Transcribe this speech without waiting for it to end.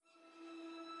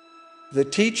The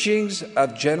teachings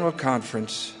of General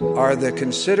Conference are the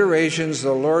considerations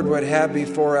the Lord would have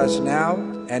before us now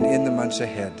and in the months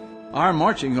ahead. Our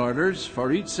marching orders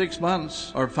for each 6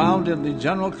 months are found in the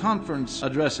General Conference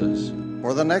addresses.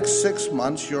 For the next 6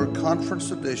 months, your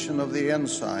conference edition of the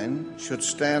Ensign should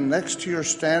stand next to your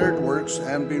standard works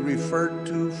and be referred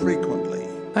to frequently.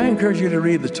 I encourage you to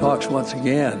read the talks once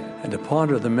again and to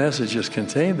ponder the messages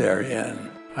contained therein.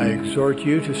 I exhort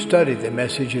you to study the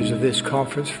messages of this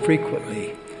conference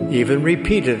frequently, even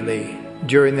repeatedly,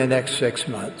 during the next 6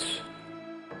 months.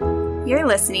 You're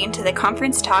listening to the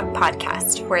Conference Talk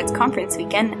podcast, where it's conference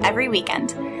weekend every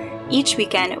weekend. Each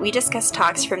weekend, we discuss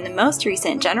talks from the most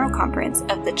recent General Conference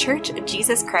of the Church of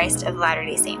Jesus Christ of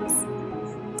Latter-day Saints.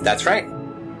 That's right.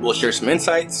 We'll share some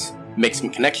insights, make some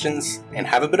connections, and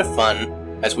have a bit of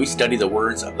fun as we study the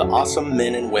words of the awesome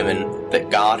men and women that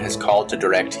God has called to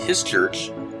direct His church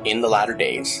in the latter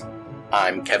days.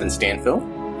 I'm Kevin Stanfill.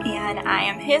 And I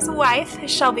am his wife,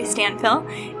 Shelby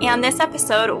Stanfill. And this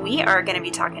episode, we are going to be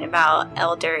talking about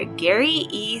Elder Gary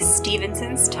E.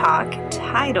 Stevenson's talk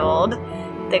titled,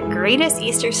 The Greatest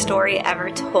Easter Story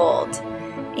Ever Told.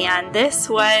 And this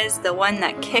was the one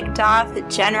that kicked off the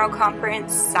General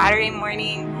Conference Saturday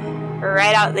morning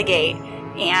right out the gate.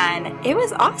 And it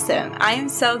was awesome. I am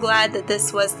so glad that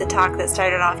this was the talk that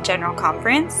started off General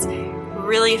Conference.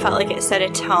 Really felt like it set a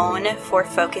tone for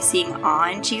focusing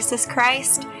on Jesus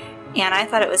Christ. And I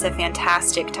thought it was a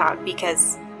fantastic talk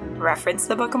because it referenced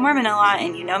the Book of Mormon a lot.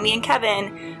 And you know me and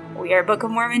Kevin, we are Book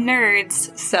of Mormon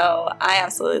nerds. So I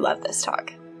absolutely love this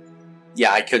talk.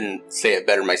 Yeah, I couldn't say it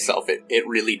better myself. It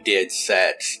really did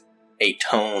set a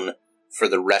tone for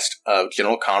the rest of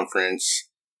General Conference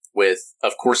with,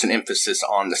 of course, an emphasis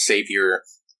on the Savior,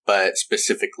 but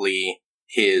specifically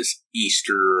his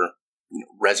Easter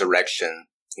resurrection,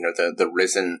 the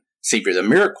risen Savior, the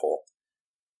miracle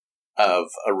of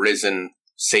a risen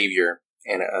Savior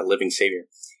and a living Savior.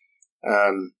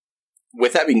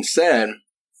 With that being said,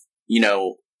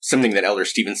 something that Elder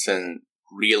Stevenson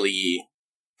really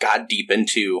got deep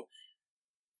into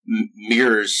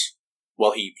mirrors,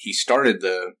 well, he started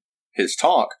his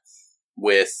talk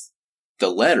with the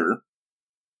letter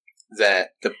that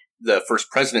the First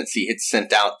Presidency had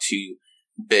sent out to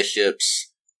bishops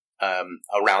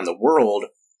around the world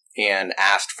and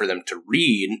asked for them to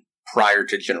read prior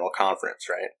to General Conference,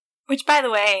 right? Which, by the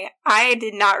way, I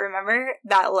did not remember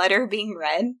that letter being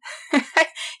read.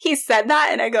 He said that,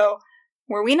 and I go,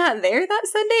 were we not there that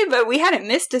Sunday? But we hadn't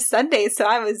missed a Sunday, so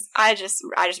I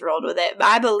just rolled with it. But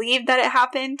I believed that it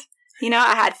happened.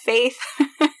 I had faith.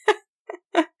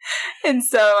 And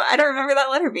so I don't remember that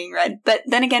letter being read. But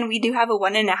then again, we do have a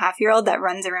 1.5-year-old that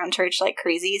runs around church like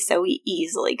crazy, so we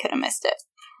easily could have missed it.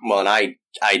 Well, and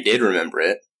I did remember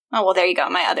it. Oh, well, there you go.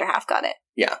 My other half got it.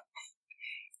 Yeah.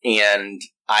 And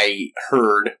I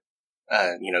heard,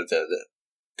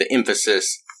 the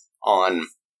emphasis on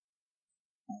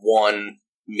one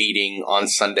meeting on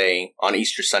Sunday, on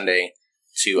Easter Sunday,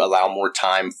 to allow more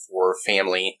time for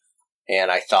family.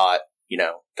 And I thought,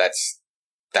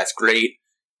 that's great.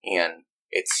 And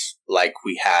it's like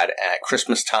we had at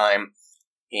Christmas time.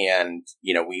 And,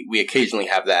 we occasionally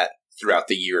have that throughout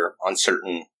the year on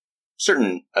certain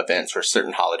events or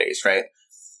certain holidays, right?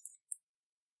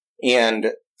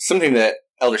 And something that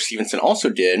Elder Stevenson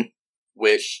also did,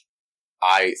 which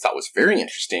I thought was very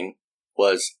interesting,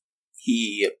 was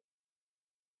he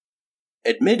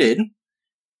admitted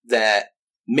that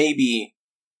maybe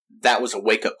that was a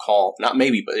wake-up call. Not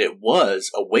maybe, but it was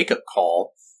a wake-up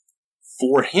call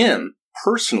for him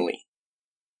personally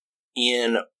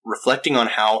in reflecting on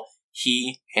how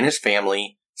he and his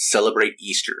family celebrate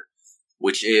Easter,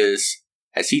 which is,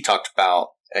 as he talked about,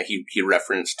 he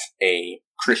referenced a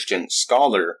Christian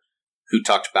scholar who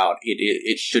talked about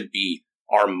it should be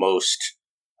our most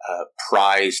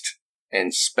prized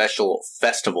and special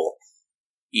festival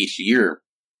each year.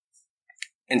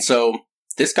 And so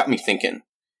this got me thinking,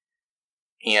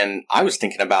 and I was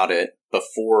thinking about it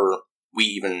before we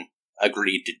even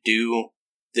agreed to do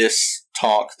this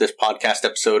podcast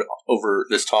episode over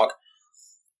this talk.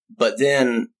 But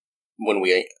then when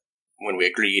we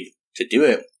agreed to do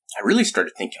it, I really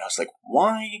started thinking, I was like,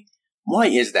 why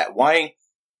is that? Why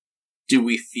do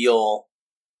we feel,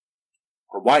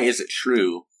 or why is it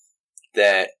true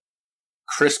that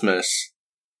Christmas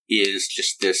is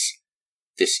just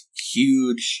this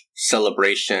huge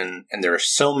celebration, and there are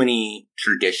so many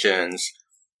traditions,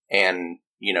 and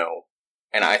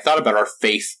I thought about our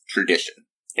faith tradition,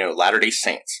 Latter-day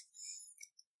Saints.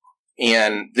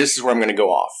 And this is where I'm going to go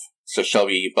off. So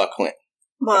Shelby, buckle in.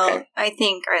 Well, Okay. I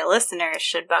think our listeners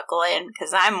should buckle in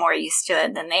because I'm more used to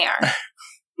it than they are.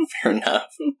 Fair enough.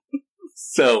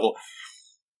 So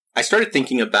I started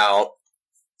thinking about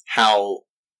how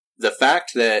the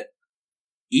fact that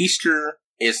Easter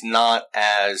is not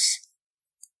as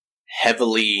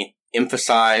heavily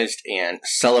emphasized and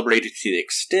celebrated to the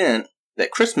extent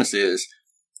that Christmas is,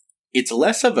 it's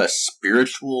less of a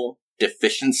spiritual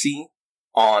deficiency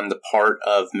on the part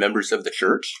of members of the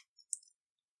church,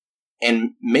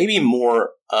 and maybe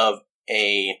more of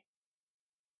a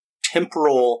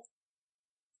temporal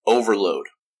overload,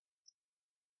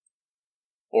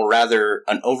 or rather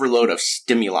an overload of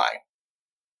stimuli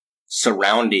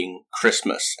surrounding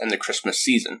Christmas and the Christmas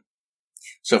season.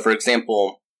 So, for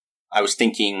example, I was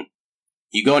thinking,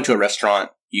 you go into a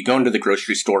restaurant, you go into the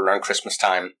grocery store around Christmas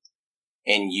time,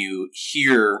 and you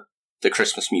hear the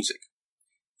Christmas music.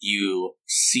 You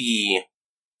see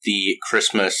the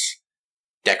Christmas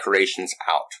decorations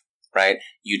out, right?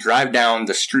 You drive down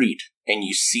the street and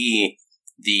you see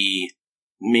the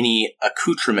many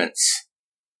accoutrements,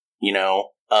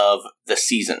 of the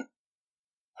season.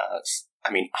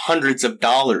 Hundreds of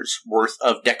dollars worth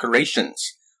of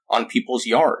decorations on people's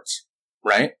yards,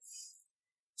 right?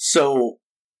 So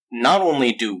not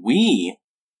only do we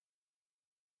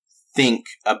think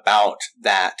about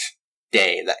that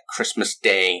day, that Christmas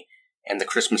day, and the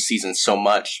Christmas season so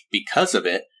much because of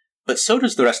it, but so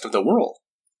does the rest of the world.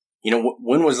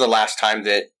 When was the last time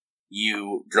that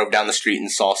you drove down the street and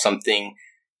saw something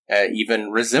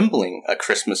even resembling a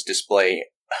Christmas display,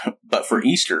 but for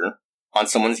Easter on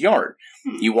someone's yard?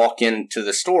 You walk into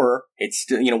the store, it's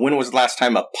still, when was the last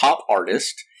time a pop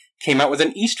artist came out with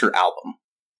an Easter album,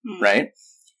 right?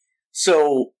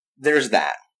 So there's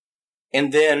that.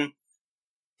 And then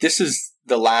this is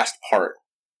the last part.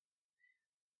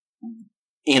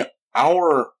 In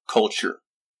our culture,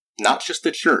 not just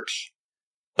the church,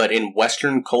 but in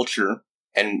Western culture,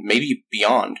 and maybe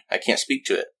beyond, I can't speak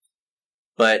to it,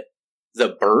 but the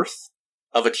birth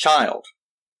of a child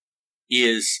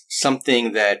is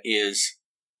something that is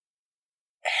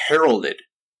heralded,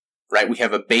 right? We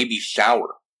have a baby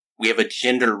shower. We have a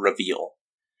gender reveal.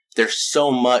 There's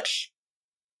so much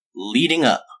leading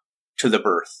up to the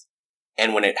birth.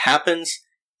 And when it happens,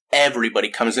 everybody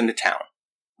comes into town,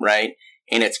 right?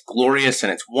 And it's glorious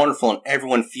and it's wonderful and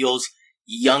everyone feels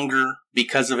younger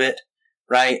because of it,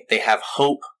 right? They have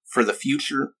hope for the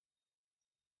future.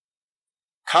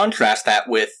 Contrast that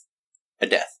with a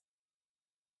death.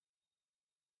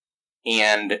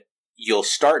 And you'll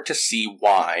start to see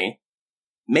why,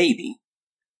 maybe,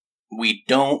 we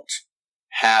don't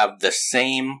have the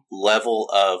same level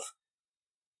of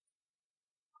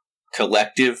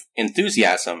collective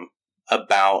enthusiasm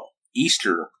about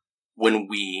Easter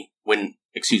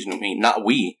not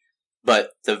we,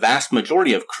 but the vast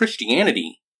majority of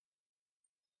Christianity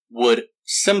would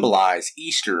symbolize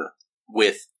Easter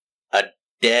with a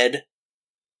dead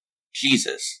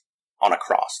Jesus on a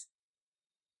cross.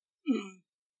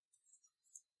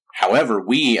 However,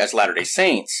 we as Latter-day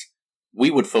Saints, we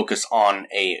would focus on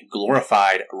a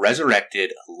glorified,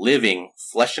 resurrected, living,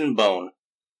 flesh and bone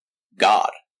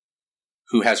God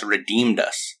who has redeemed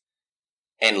us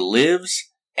and lives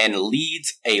and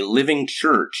leads a living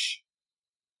church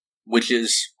which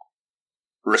is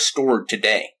restored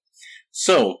today.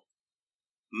 So,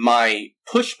 my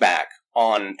pushback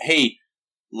on, hey,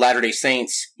 Latter-day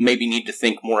Saints maybe need to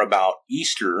think more about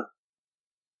Easter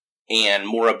and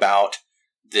more about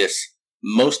this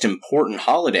most important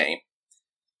holiday,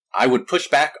 I would push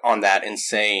back on that and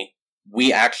say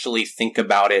we actually think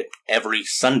about it every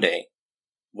Sunday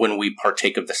when we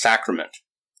partake of the sacrament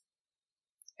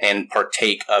and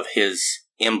partake of his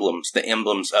emblems, the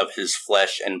emblems of his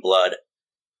flesh and blood.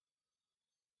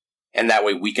 And that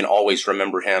way we can always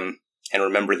remember him and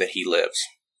remember that he lives.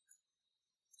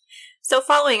 So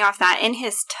following off that, in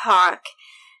his talk,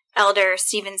 Elder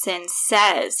Stevenson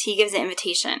he gives an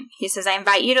invitation. He says, I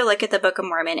invite you to look at the Book of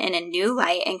Mormon in a new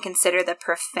light and consider the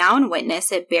profound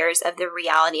witness it bears of the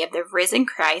reality of the risen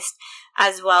Christ,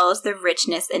 as well as the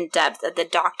richness and depth of the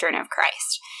doctrine of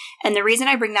Christ. And the reason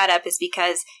I bring that up is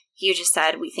because you just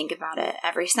said we think about it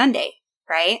every Sunday,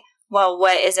 right? Well,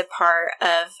 what is a part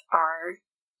of our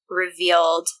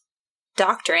revealed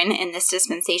doctrine in this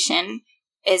dispensation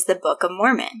is the Book of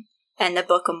Mormon. And the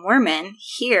Book of Mormon,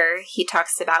 here, he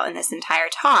talks about in this entire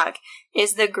talk,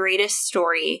 is the greatest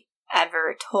story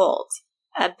ever told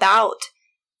about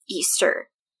Easter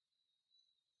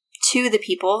to the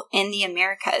people in the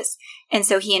Americas. And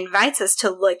so he invites us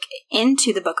to look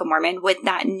into the Book of Mormon with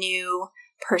that new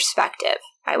perspective,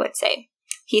 I would say.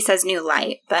 He says new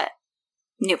light, but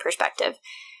new perspective.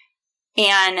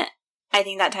 And I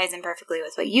think that ties in perfectly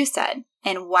with what you said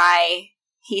and why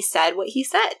he said what he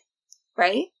said,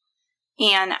 right?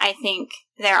 And I think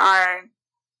there are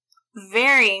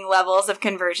varying levels of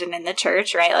conversion in the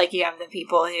church, right? Like you have the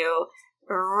people who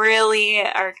really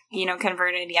are,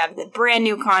 converted. You have the brand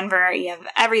new convert. You have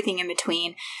everything in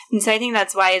between. And so I think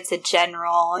that's why it's a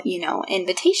general,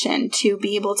 invitation to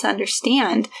be able to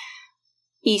understand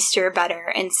Easter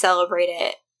better and celebrate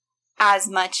it as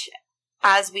much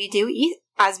as we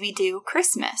do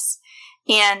Christmas.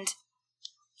 And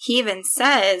he even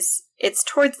says it's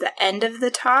towards the end of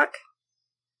the talk,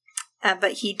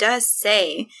 but he does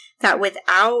say that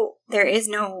there is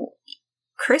no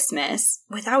Christmas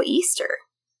without Easter,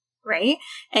 right?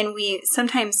 And we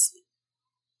sometimes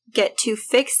get too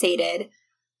fixated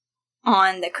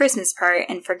on the Christmas part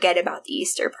and forget about the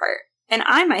Easter part. And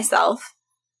I myself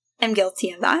am guilty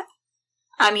of that.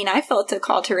 I mean, I felt a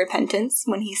call to repentance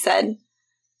when he said,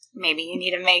 maybe you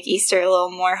need to make Easter a little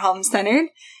more home-centered.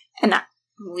 And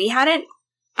we hadn't,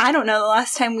 I don't know the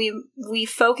last time we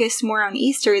focused more on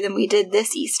Easter than we did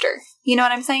this Easter. You know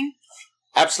what I'm saying?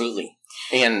 Absolutely.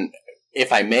 And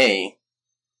if I may,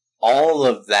 all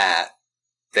of that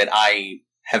I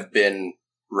have been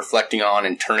reflecting on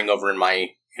and turning over in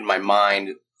my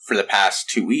mind for the past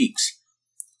 2 weeks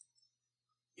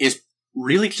is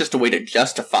really just a way to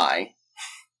justify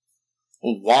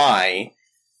why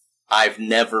I've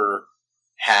never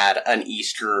had an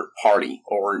Easter party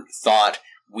or thought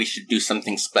we should do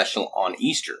something special on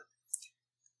Easter.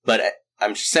 But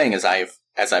I'm just saying, as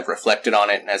I've reflected on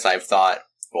it and as I've thought,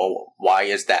 well, why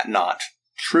is that not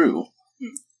true?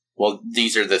 Well,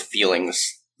 these are the feelings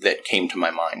that came to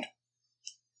my mind.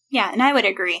 Yeah, and I would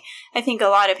agree. I think a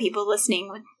lot of people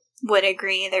listening would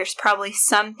agree. There's probably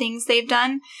some things they've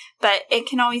done, but it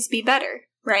can always be better,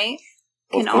 right?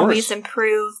 Can always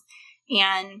improve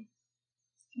and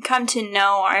come to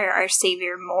know our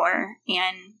Savior more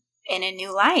and in a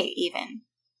new light even.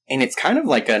 And it's kind of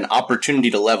like an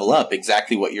opportunity to level up,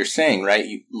 exactly what you're saying, right?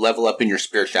 You level up in your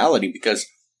spirituality, because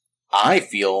I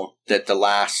feel that the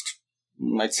last,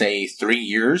 I'd say 3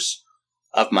 years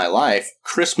of my life,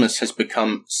 Christmas has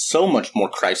become so much more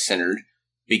Christ-centered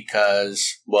because,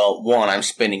 well, one, I'm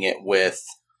spending it with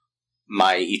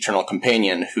my eternal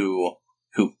companion who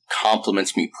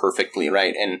compliments me perfectly,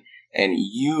 right? And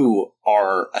you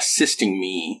are assisting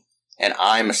me, and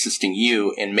I'm assisting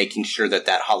you in making sure that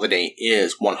holiday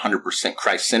is 100%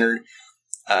 Christ-centered,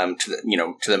 to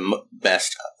the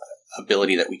best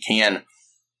ability that we can,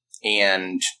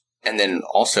 and then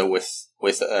also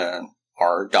with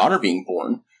our daughter being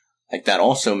born, like that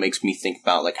also makes me think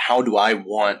about like how do I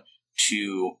want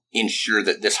to ensure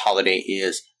that this holiday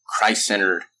is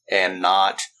Christ-centered and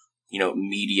not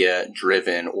media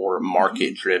driven or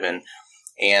market driven.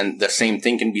 And the same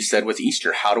thing can be said with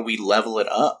Easter. How do we level it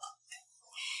up?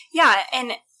 Yeah,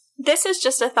 and this is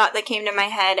just a thought that came to my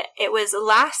head. It was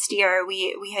last year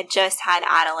we had just had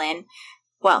Adeline.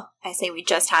 Well, I say we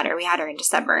just had her. We had her in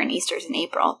December and Easter's in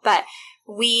April. But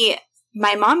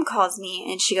my mom calls me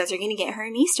and she goes, "You're going to get her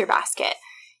an Easter basket."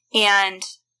 And,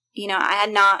 I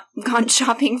had not gone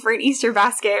shopping for an Easter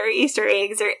basket or Easter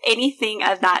eggs or anything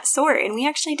of that sort. And we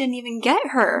actually didn't even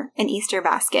get her an Easter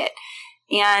basket.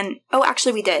 And,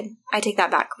 actually we did. I take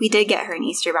that back. We did get her an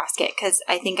Easter basket because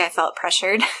I think I felt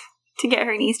pressured to get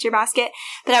her an Easter basket.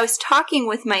 But I was talking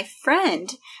with my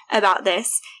friend about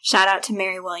this. Shout out to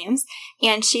Mary Williams.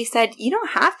 And she said, you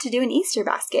don't have to do an Easter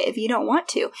basket if you don't want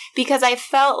to. Because I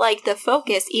felt like the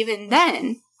focus, even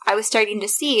then, I was starting to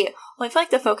see, I feel like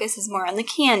the focus is more on the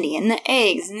candy and the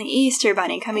eggs and the Easter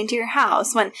bunny coming to your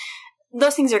house, when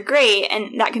those things are great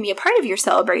and that can be a part of your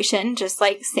celebration, just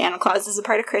like Santa Claus is a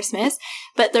part of Christmas.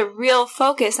 But the real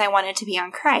focus I wanted to be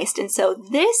on Christ. And so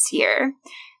this year,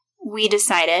 we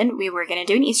decided we were going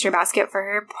to do an Easter basket for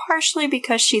her, partially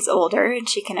because she's older and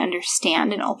she can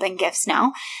understand and open gifts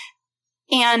now.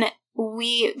 And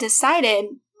we decided,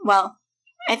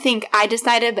 I think I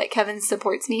decided, but Kevin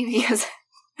supports me because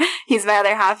he's my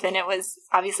other half, and it was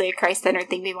obviously a Christ-centered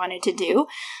thing we wanted to do.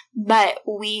 But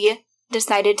we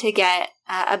decided to get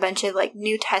a bunch of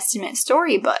New Testament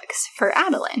storybooks for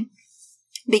Adeline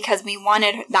because we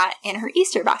wanted that in her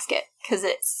Easter basket because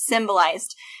it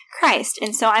symbolized Christ.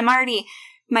 And so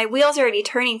my wheels are already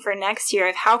turning for next year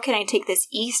of how can I take this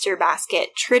Easter basket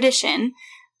tradition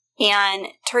and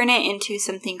turn it into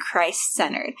something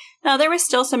Christ-centered. Now, there was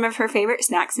still some of her favorite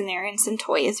snacks in there and some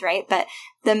toys, right? But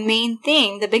the main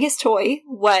thing, the biggest toy,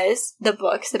 was the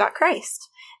books about Christ.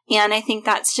 And I think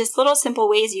that's just little simple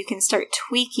ways you can start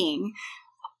tweaking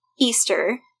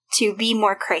Easter to be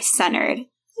more Christ-centered,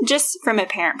 just from a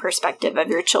parent perspective of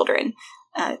your children,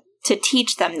 to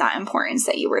teach them that importance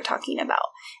that you were talking about.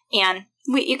 And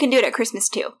You can do it at Christmas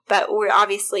too, but we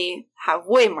obviously have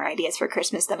way more ideas for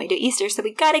Christmas than we do Easter, so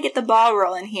we got to get the ball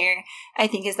rolling here, I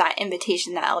think, is that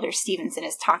invitation that Elder Stevenson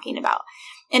is talking about.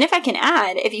 And if I can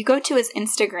add, if you go to his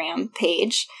Instagram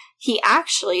page, he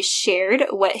actually shared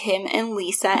what him and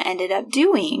Lisa ended up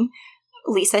doing,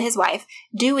 Lisa, his wife,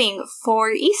 doing for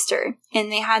Easter.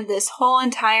 And they had this whole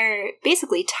entire,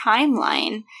 basically,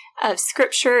 timeline of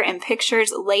scripture and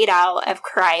pictures laid out of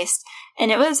Christ. And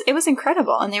it was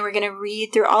incredible. And they were going to read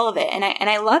through all of it. And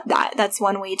I love that. That's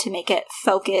one way to make it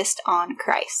focused on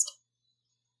Christ.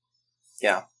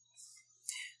 Yeah.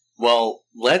 Well,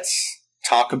 let's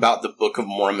talk about the Book of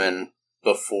Mormon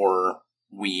before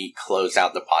we close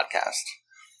out the podcast.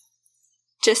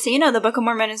 Just so you know, the Book of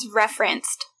Mormon is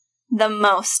referenced the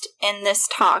most in this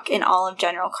talk in all of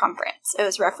General Conference. It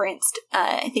was referenced,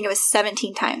 I think it was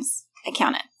 17 times. I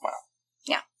counted. Wow.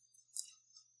 Yeah.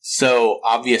 So,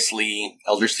 obviously,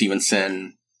 Elder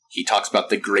Stevenson, he talks about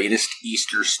the greatest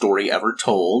Easter story ever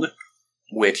told,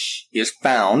 which is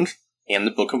found in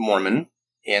the Book of Mormon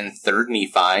in 3rd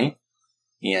Nephi,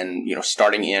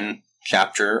 starting in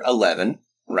chapter 11,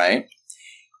 right?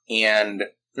 And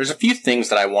there's a few things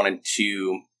that I wanted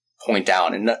to point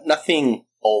out, and nothing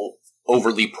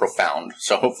overly profound.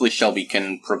 So hopefully Shelby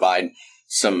can provide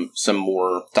some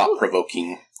more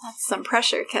thought-provoking... That's some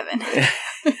pressure, Kevin.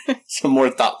 some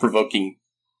more thought-provoking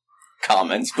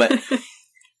comments. But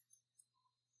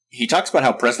he talks about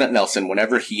how President Nelson,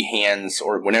 whenever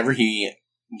he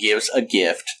gives a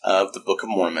gift of the Book of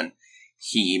Mormon,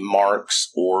 he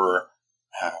marks or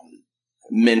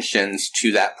mentions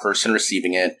to that person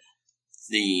receiving it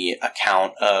the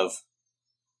account of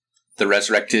the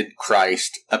resurrected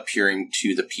Christ appearing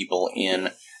to the people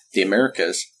in the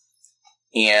Americas.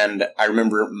 And I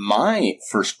remember my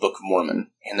first Book of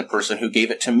Mormon and the person who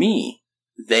gave it to me,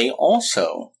 they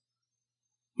also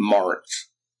marked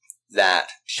that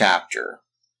chapter.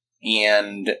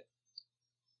 And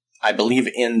I believe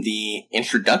in the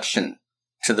introduction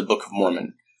to the Book of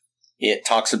Mormon, it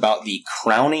talks about the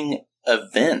crowning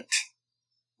event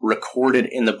recorded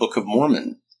in the Book of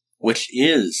Mormon, which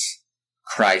is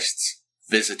Christ's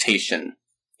visitation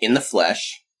in the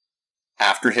flesh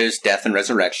after his death and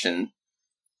resurrection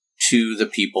to the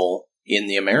people in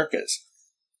the Americas.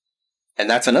 And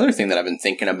that's another thing that I've been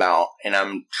thinking about, and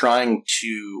I'm trying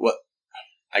to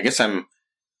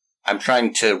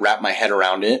trying to wrap my head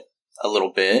around it a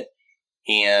little bit,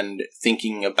 and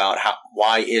thinking about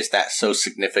why is that so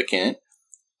significant?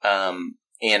 And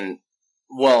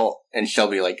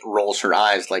Shelby rolls her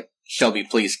eyes like, Shelby,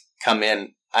 please come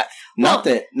in. Not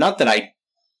that I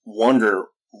wonder,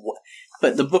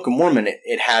 but the Book of Mormon,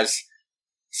 it has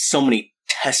so many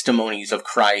testimonies of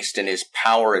Christ and his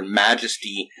power and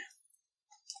majesty.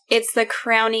 It's the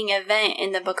crowning event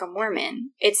in the Book of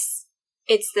Mormon. It's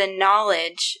the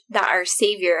knowledge that our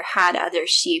Savior had other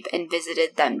sheep and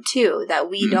visited them too, that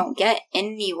we don't get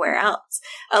anywhere else.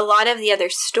 A lot of the other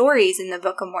stories in the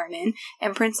Book of Mormon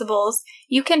and principles,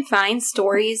 you can find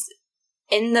stories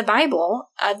in the Bible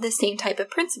of the same type of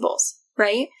principles,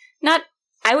 right? Not,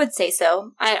 I would say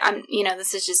so. I'm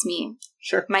this is just me.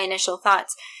 Sure. My initial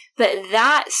thoughts. But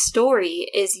that story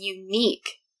is unique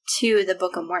to the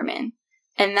Book of Mormon.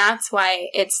 And that's why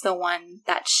it's the one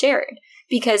that's shared.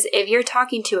 Because if you're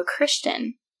talking to a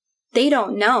Christian, they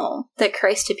don't know that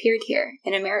Christ appeared here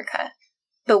in America.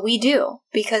 But we do,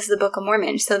 because of the Book of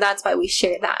Mormon. So that's why we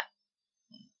share that.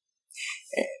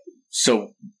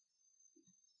 So,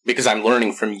 because I'm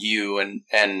learning from you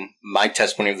and my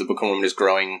testimony of the Book of Mormon is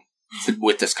growing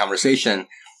with this conversation.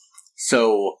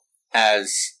 So,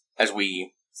 as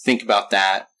we think about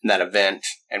that event,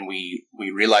 and we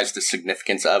realize the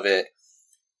significance of it,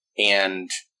 and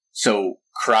so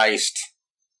Christ,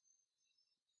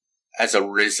 as a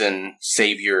risen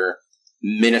Savior,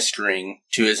 ministering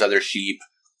to his other sheep,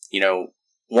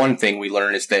 one thing we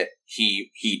learn is that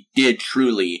he did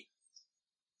truly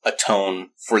atone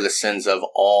for the sins of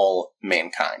all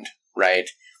mankind, right?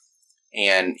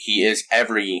 And he is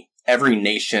every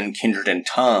nation, kindred, and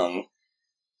tongue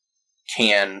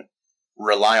can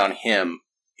rely on him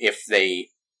if they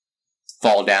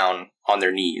fall down on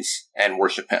their knees and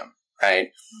worship him, right?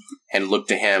 And look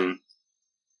to him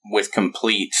with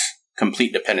complete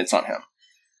dependence on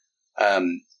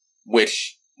him.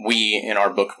 Which we, in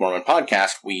our Book of Mormon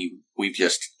podcast, we've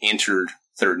just entered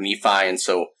 3rd Nephi, and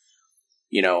so,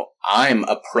 I'm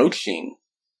approaching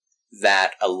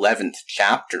that 11th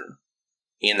chapter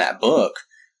in that book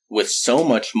with so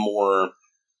much more,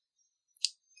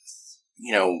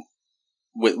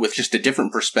 with just a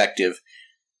different perspective,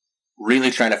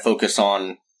 really trying to focus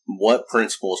on what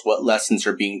principles, what lessons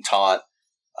are being taught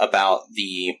about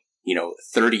the,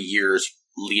 30 years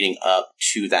leading up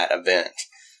to that event.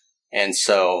 And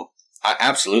so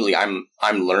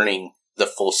I'm learning the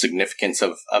full significance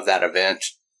of that event,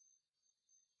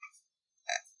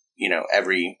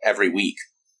 every week.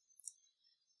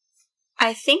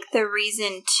 I think the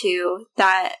reason too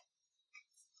that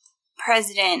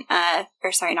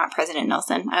not President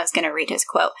Nelson, I was going to read his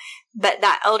quote, but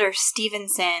that Elder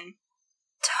Stevenson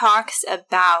talks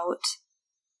about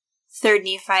 3rd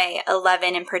Nephi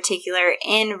 11 in particular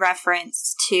in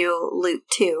reference to Luke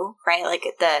 2, right? Like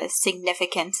the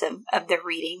significance of the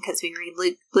reading, because we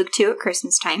read Luke 2 at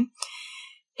Christmas time,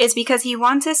 is because he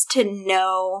wants us to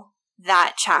know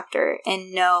that chapter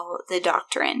and know the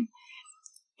doctrine.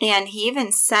 And he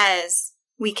even says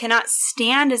we cannot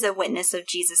stand as a witness of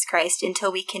Jesus Christ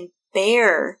until we can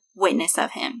bear witness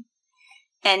of him.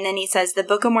 And then he says the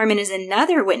Book of Mormon is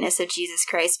another witness of Jesus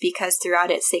Christ because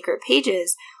throughout its sacred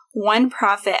pages, one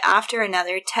prophet after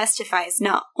another testifies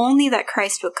not only that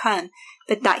Christ would come,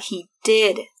 but that he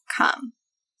did come.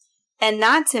 And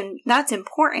that's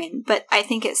important, but I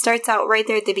think it starts out right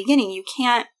there at the beginning. You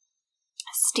can't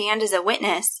stand as a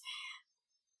witness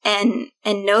and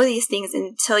know these things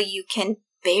until you can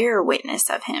bear witness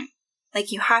of him.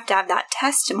 Like, you have to have that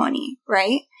testimony,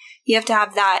 right? You have to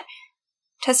have that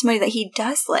testimony that he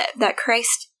does live, that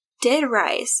Christ did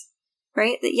rise,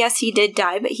 right? That yes, he did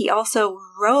die, but he also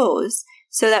rose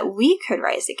so that we could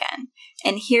rise again.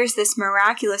 And here's this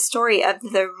miraculous story of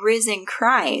the risen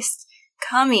Christ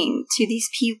coming to these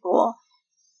people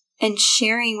and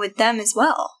sharing with them as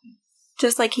well,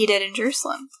 just like he did in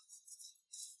Jerusalem.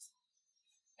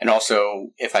 And also,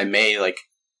 if I may,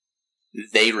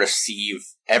 they receive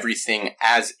everything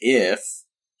as if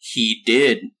he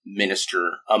did minister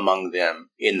among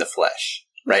them in the flesh,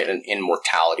 right? And in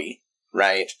mortality,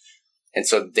 right? And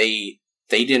so they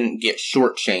didn't get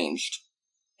shortchanged.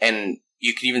 And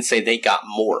you could even say they got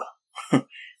more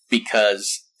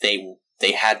because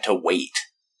they had to wait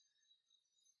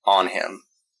on him.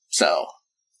 So,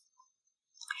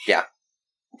 yeah.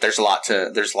 There's a lot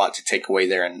to take away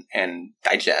there and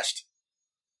digest.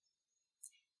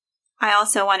 I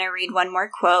also want to read one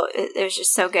more quote. It was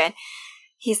just so good.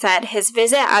 He said, his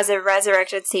visit as a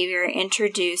resurrected Savior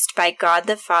introduced by God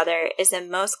the Father is a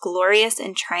most glorious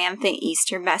and triumphant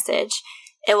Easter message.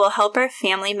 It will help our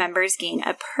family members gain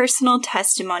a personal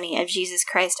testimony of Jesus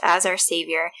Christ as our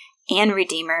Savior and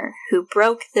Redeemer who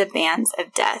broke the bands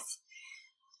of death.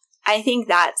 I think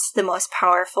that's the most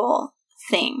powerful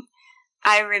thing.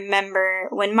 I remember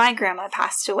when my grandma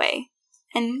passed away,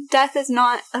 and death is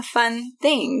not a fun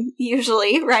thing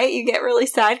usually, right? You get really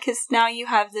sad because now you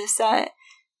have this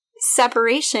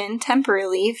separation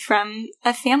temporarily from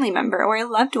a family member or a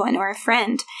loved one or a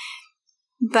friend.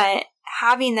 But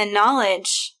having the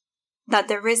knowledge that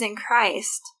the risen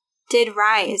Christ did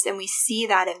rise, and we see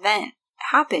that event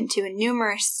happen to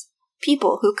numerous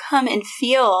people who come and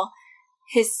feel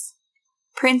his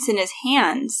prints in his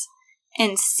hands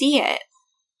and see it,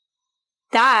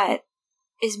 that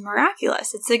is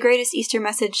miraculous. It's the greatest Easter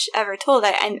message ever told.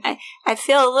 I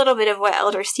feel a little bit of what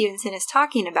Elder Stevenson is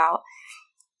talking about,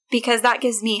 because that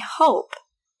gives me hope,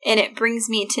 and it brings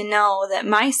me to know that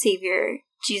my Savior,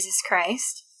 Jesus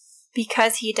Christ,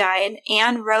 because he died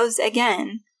and rose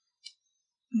again,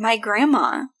 my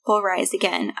grandma will rise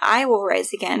again, I will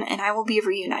rise again, and I will be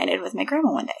reunited with my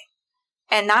grandma one day.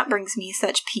 And that brings me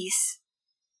such peace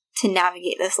to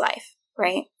navigate this life,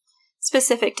 right?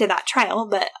 Specific to that trial,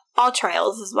 but all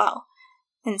trials as well.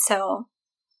 And so,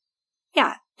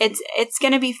 yeah, it's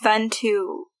going to be fun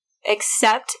to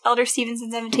accept Elder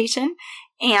Stevenson's invitation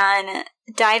and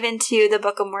dive into the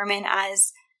Book of Mormon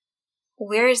as,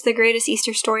 where is the greatest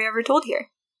Easter story ever told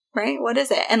here, right? What is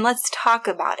it? And let's talk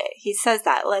about it. He says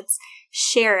that. Let's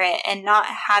share it and not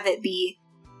have it be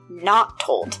not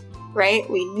told, right?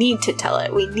 We need to tell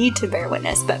it. We need to bear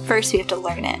witness, but first we have to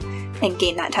learn it and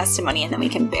gain that testimony, and then we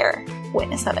can bear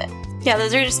witness of it. Yeah,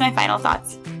 those are just my final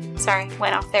thoughts. Sorry,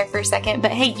 went off there for a second,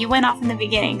 but hey, you went off in the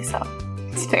beginning, so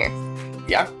it's fair.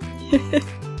 Yeah.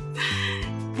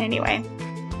 Anyway.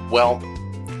 Well,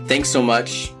 thanks so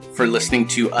much for listening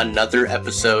to another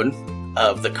episode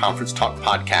of the Conference Talk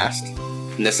podcast.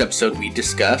 In this episode, we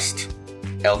discussed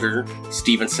Elder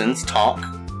Stevenson's talk,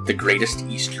 The Greatest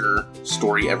Easter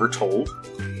Story Ever Told.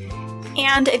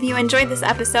 And if you enjoyed this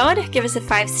episode, give us a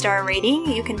 5-star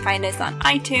rating. You can find us on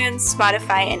iTunes,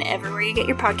 Spotify, and everywhere you get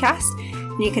your podcasts.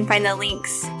 And you can find the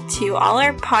links to all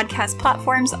our podcast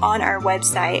platforms on our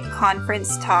website,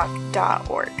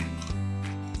 conferencetalk.org.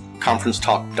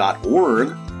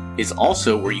 Conferencetalk.org is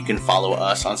also where you can follow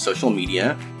us on social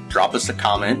media, drop us a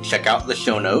comment, check out the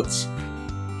show notes,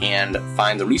 and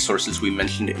find the resources we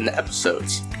mentioned in the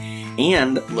episodes.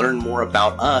 and learn more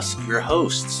about us, your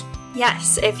hosts.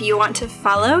 Yes, if you want to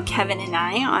follow Kevin and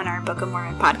I on our Book of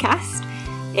Mormon podcast,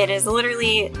 it is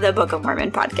literally the Book of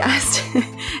Mormon podcast.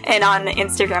 And on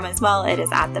Instagram as well, it is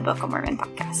at the Book of Mormon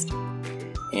podcast.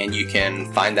 And you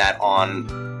can find that on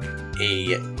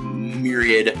a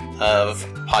myriad of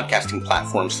podcasting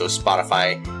platforms, so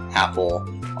Spotify, Apple,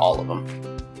 all of them.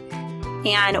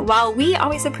 And while we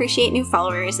always appreciate new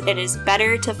followers, it is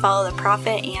better to follow the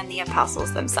prophet and the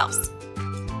apostles themselves.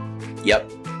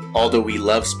 Yep. Although we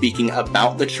love speaking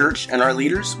about the church and our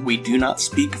leaders, we do not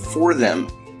speak for them.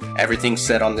 Everything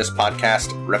said on this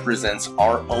podcast represents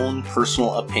our own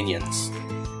personal opinions.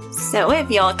 So if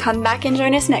you'll come back and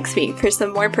join us next week for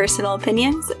some more personal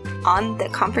opinions on the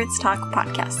Conference Talk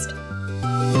podcast.